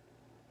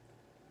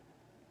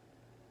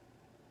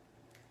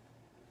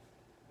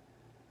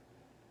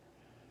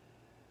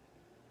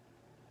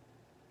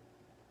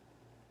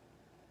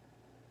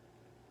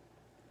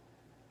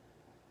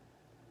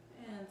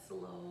 And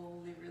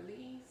slowly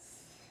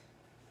release.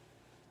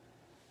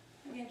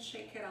 Again,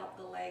 shake it out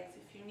the legs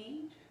if you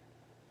need.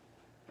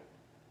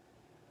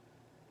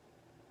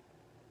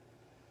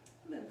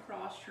 And then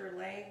cross your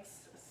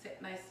legs,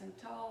 sit nice and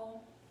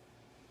tall.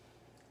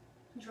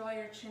 Draw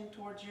your chin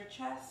towards your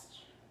chest.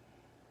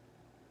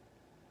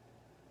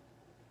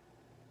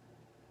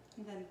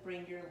 And then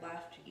bring your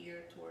left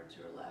ear towards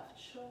your left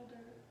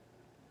shoulder.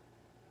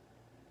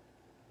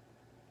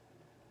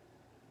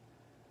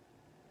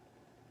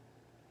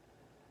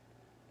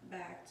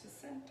 Back to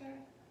center.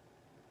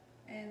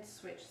 And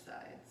switch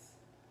sides.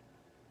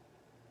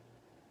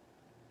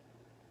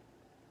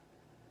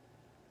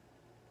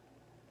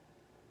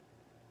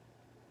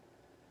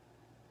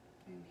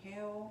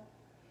 Inhale.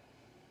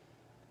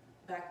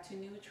 Back to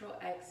neutral.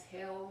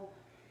 Exhale.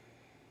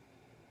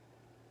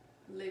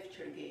 Lift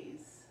your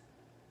gaze.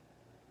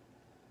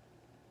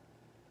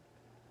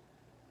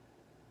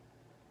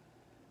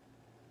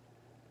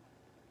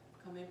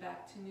 Coming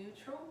back to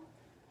neutral.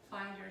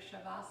 Find your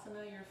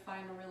Shavasana, your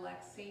final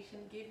relaxation.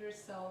 Give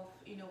yourself,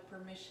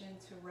 permission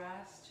to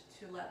rest,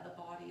 to let the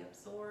body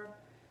absorb.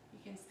 You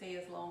can stay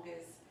as long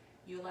as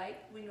you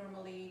like. We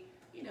normally,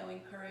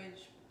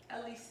 encourage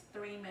at least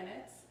 3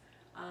 minutes.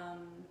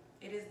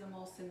 It is the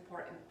most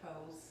important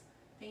pose.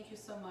 Thank you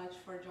so much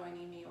for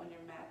joining me on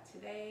your mat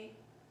today.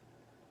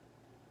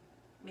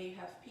 May you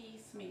have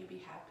peace, may you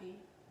be happy,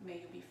 may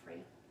you be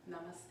free.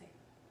 Namaste.